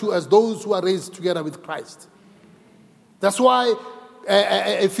referred to as those who are raised together with Christ. That's why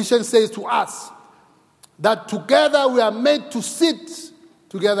Ephesians says to us that together we are made to sit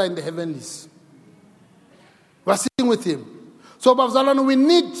together in the heavenlies. We're sitting with him. So, Babzalana, we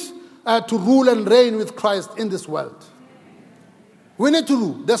need to rule and reign with Christ in this world. We need to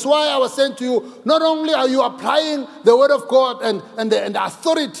rule. That's why I was saying to you, not only are you applying the word of God and the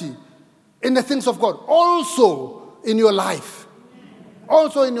authority in the things of God, also in your life.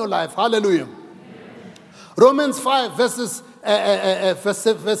 Also in your life. Hallelujah. Romans 5, verse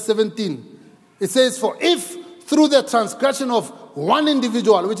 17. It says, for if through the transgression of one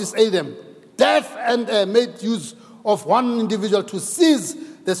individual, which is Adam, death and made use of one individual to seize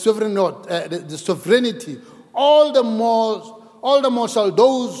the sovereignty, all the more shall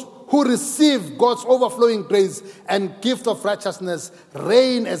those who receive God's overflowing grace and gift of righteousness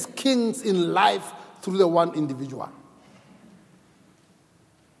reign as kings in life through the one individual.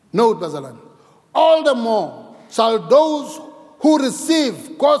 Note, Bazalan, all the more shall those who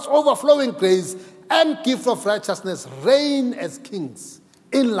receive God's overflowing grace and gift of righteousness reign as kings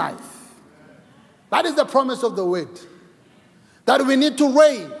in life. That is the promise of the word. That we need to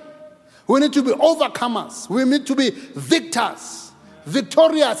reign. We need to be overcomers. We need to be victors,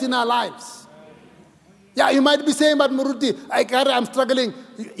 victorious in our lives. Yeah, you might be saying, but Muruti, I'm struggling.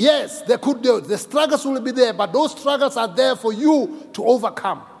 Yes, the struggles will be there, but those struggles are there for you to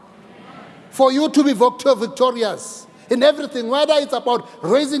overcome. For you to be victorious in everything, whether it's about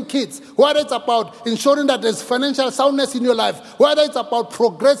raising kids, whether it's about ensuring that there's financial soundness in your life, whether it's about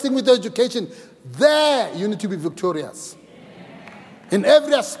progressing with education, there you need to be victorious. In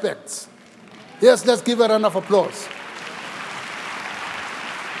every aspect. Yes, let's give a round of applause.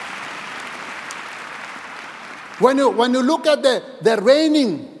 When you look at the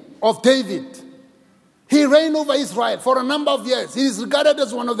reigning of David, he reigned over Israel for a number of years. He is regarded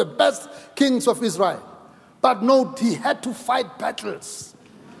as one of the best kings of Israel. But note, he had to fight battles.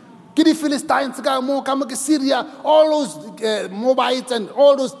 The Philistines, Syria, all those Moabites and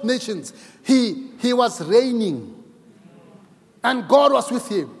all those nations, he was reigning. And God was with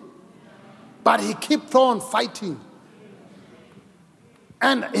him. But he kept on fighting.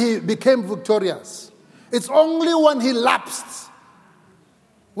 And he became victorious. It's only when he lapsed,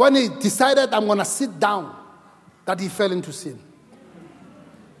 when he decided, I'm going to sit down, that he fell into sin.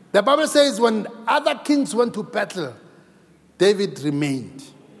 The Bible says when other kings went to battle, David remained.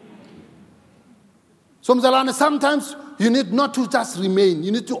 So, Mzalane, sometimes you need not to just remain.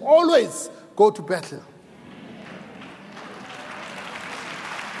 You need to always go to battle.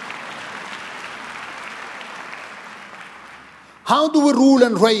 How do we rule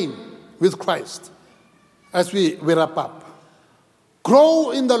and reign with Christ as we wrap up?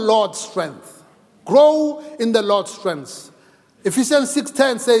 Grow in the Lord's strength. Grow in the Lord's strength. Ephesians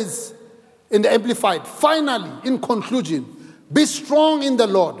 6:10 says in the Amplified, finally, in conclusion, be strong in the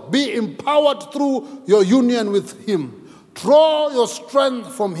Lord. Be empowered through your union with him. Draw your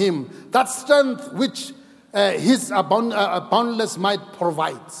strength from him. That strength which his boundless might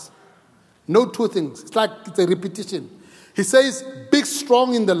provides. Note two things. It's like it's a repetition. He says, be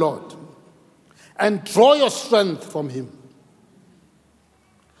strong in the Lord and draw your strength from him.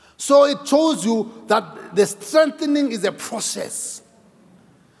 So it shows you that the strengthening is a process.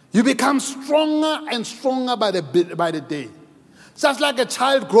 You become stronger and stronger by the day. Just like a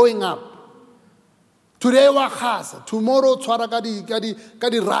child growing up. Today wakasa, tomorrow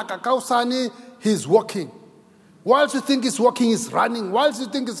kadi raka, kausani, he's walking. Whilst you think he's walking, he's running. Whilst you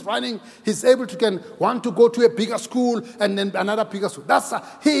think he's running, he's able to want to go to a bigger school and then another bigger school.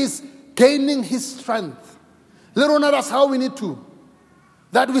 He is gaining his strength. That's how we need to.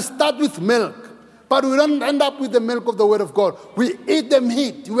 That we start with milk, but we don't end up with the milk of the word of God. We eat the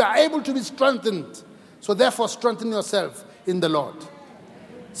meat. We are able to be strengthened. So therefore, strengthen yourself in the Lord.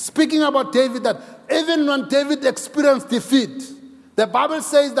 Speaking about David, that even when David experienced defeat, the Bible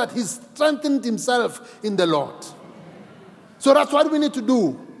says that he strengthened himself in the Lord. So that's what we need to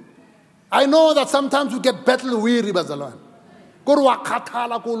do. I know that sometimes we get battle weary, Bazalan.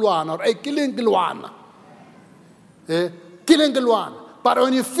 But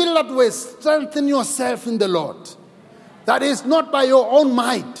when you feel that way, strengthen yourself in the Lord. That is not by your own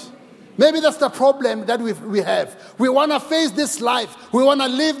might. Maybe that's the problem that we have. We want to face this life. We want to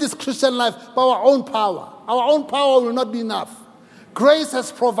live this Christian life by our own power. Our own power will not be enough. Grace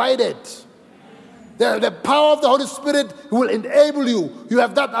has provided. The power of the Holy Spirit will enable you. You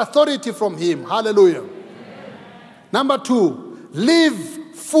have that authority from him. Hallelujah. Number 2,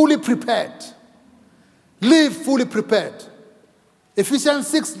 live fully prepared. Live fully prepared.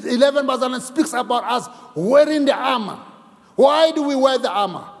 Ephesians 6:11 speaks about us wearing the armor. Why do we wear the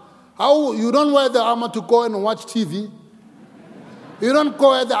armor? You don't wear the armor to go and watch TV. You don't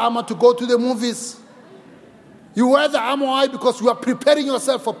wear the armor to go to the movies. You wear the armor why? Because you are preparing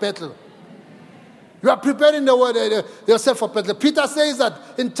yourself for battle. You are preparing yourself for battle. Peter says that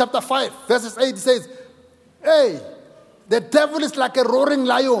in chapter 5, verses 8, he says, hey, the devil is like a roaring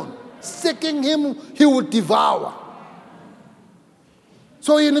lion. Seeking him, he will devour.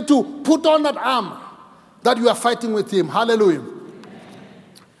 So you need to put on that armor that you are fighting with him. Hallelujah.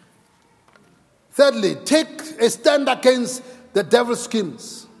 Thirdly, take a stand against the devil's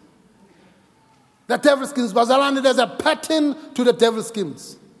schemes. The devil's schemes. Bazalani, there's a pattern to the devil's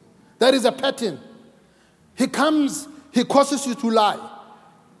schemes. There is a pattern. He comes, he causes you to lie.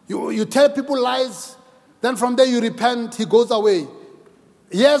 You tell people lies, then from there you repent, he goes away.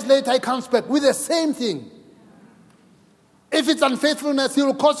 Years later, he comes back with the same thing. If it's unfaithfulness, he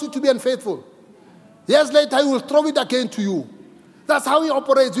will cause you to be unfaithful. Years later, he will throw it again to you. That's how he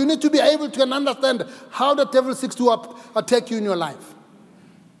operates. You need to be able to understand how the devil seeks to attack you in your life.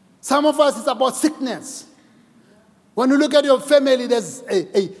 Some of us, it's about sickness. When you look at your family, there's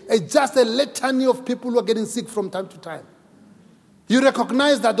just a litany of people who are getting sick from time to time. You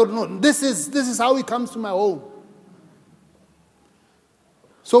recognize that, no, this is how he comes to my home.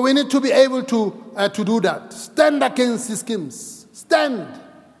 So we need to be able to do that. Stand against his schemes. Stand.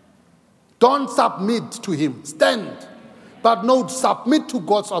 Don't submit to him. Stand. But no, submit to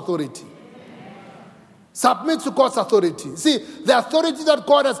God's authority. Submit to God's authority. See, the authority that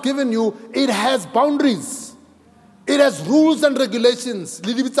God has given you, it has boundaries. It has rules and regulations,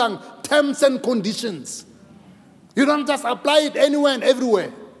 terms and conditions. You don't just apply it anywhere and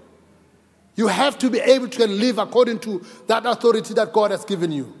everywhere. You have to be able to live according to that authority that God has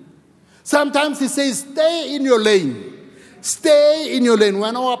given you. Sometimes he says, stay in your lane. Stay in your lane.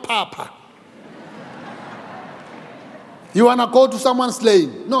 When our papa. You want to go to someone's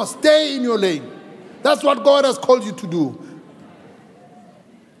lane. No, stay in your lane. That's what God has called you to do.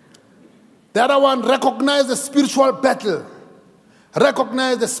 The other one, recognize the spiritual battle.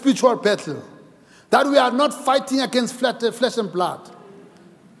 Recognize the spiritual battle. That we are not fighting against flesh and blood.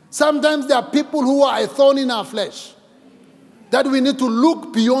 Sometimes there are people who are a thorn in our flesh. That we need to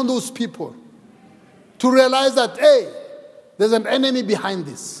look beyond those people. To realize that, hey, there's an enemy behind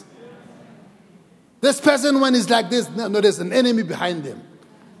this. This person, when he's like this, no, there's an enemy behind them.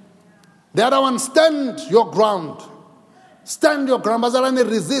 The other one, stand your ground. Stand your ground. Bazalane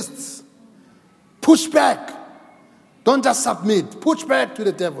resists. Push back. Don't just submit. Push back to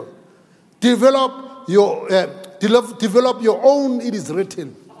the devil. Develop your own, it is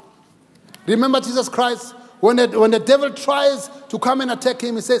written. Remember Jesus Christ? When the devil tries to come and attack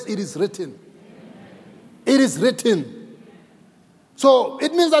him, he says, it is written. It is written. So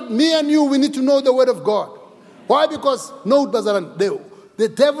it means that me and you, we need to know the word of God. Why? Because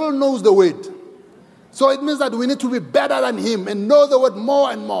the devil knows the word. So it means that we need to be better than him and know the word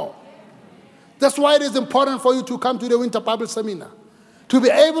more and more. That's why it is important for you to come to the Winter Bible Seminar. To be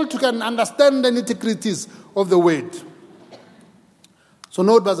able to understand the nitty-gritties of the word. So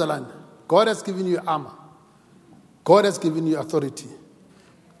note, Bazalan, God has given you armor. God has given you authority.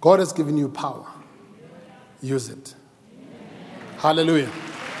 God has given you power. Use it. Hallelujah.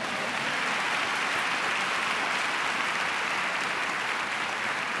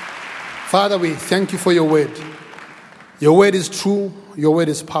 Father, we thank you for your word. Your word is true. Your word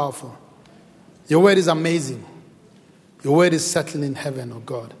is powerful. Your word is amazing. Your word is settled in heaven, oh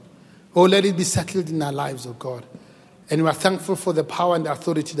God. Oh, let it be settled in our lives, oh God. And we are thankful for the power and the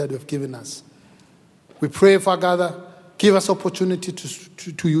authority that you have given us. We pray, Father, give us opportunity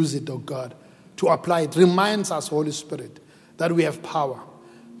to use it, oh God, to apply it. Reminds us, Holy Spirit, that we have power.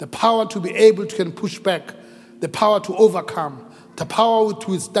 The power to be able to push back. The power to overcome. The power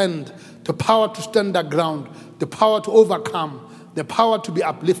to withstand. The power to stand the ground. The power to overcome. The power to be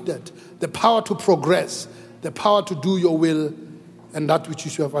uplifted. The power to progress. The power to do your will and that which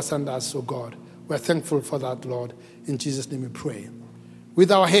you have assigned us, oh God. We're thankful for that, Lord. In Jesus' name we pray.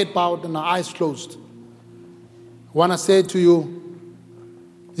 With our head bowed and our eyes closed, I want to say to you,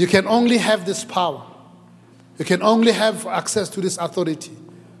 you can only have this power. You can only have access to this authority.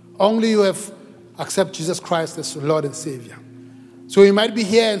 Only you have accept Jesus Christ as Lord and Savior. So you might be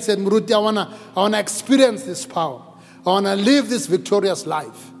here and said, Muruti, I want to experience this power. I want to live this victorious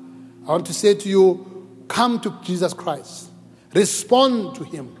life. I want to say to you, come to Jesus Christ. Respond to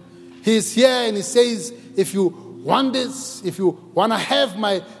him. He is here and he says, if you want this, if you want to have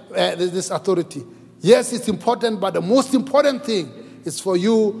this authority, yes, it's important, but the most important thing is for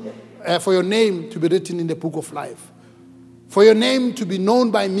you, for your name to be written in the book of life. For your name to be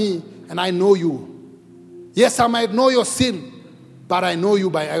known by me, and I know you. Yes, I might know your sin, but I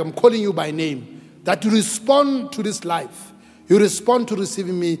am calling you by name. That you respond to this life. You respond to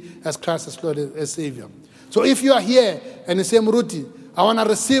receiving me as Christ as Lord and Savior. So if you are here and you say, Muruti, I want to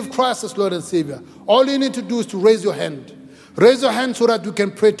receive Christ as Lord and Savior, all you need to do is to raise your hand. Raise your hand so that we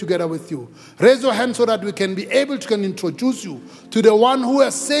can pray together with you. Raise your hand so that we can be able to introduce you to the one who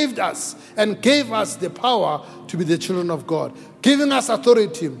has saved us and gave us the power to be the children of God, giving us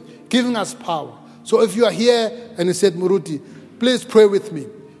authority, giving us power. So if you are here and you said, Muruti, please pray with me.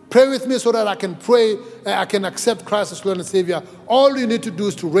 Pray with me so that I can pray, I can accept Christ as Lord and Savior. All you need to do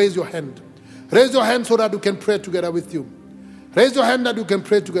is to raise your hand. Raise your hand so that we can pray together with you. Raise your hand that we can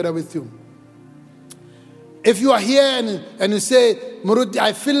pray together with you. If you are here and you say, Muruti,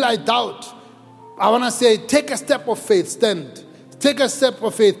 I feel I doubt, I want to say, take a step of faith, stand. Take a step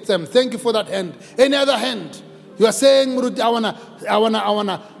of faith, stand. Thank you for that hand. Any other hand? You are saying, Muruti, I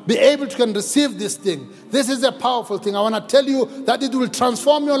wanna be able to receive this thing. This is a powerful thing. I want to tell you that it will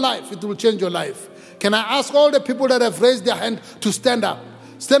transform your life. It will change your life. Can I ask all the people that have raised their hand to stand up?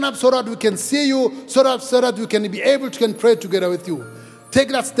 Stand up so that we can see you, so that we can be able to pray together with you. Take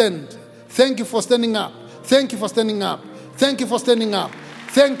that stand. Thank you for standing up. Thank you for standing up. Thank you for standing up.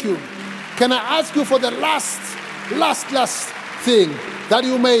 Thank you. Can I ask you for the last thing, that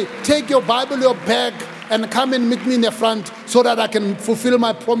you may take your Bible, your bag, and come and meet me in the front so that I can fulfill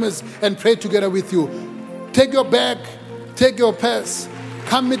my promise and pray together with you. Take your bag, take your purse,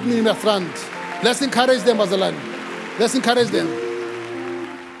 come meet me in the front. Let's encourage them, Bazalan. Let's encourage them.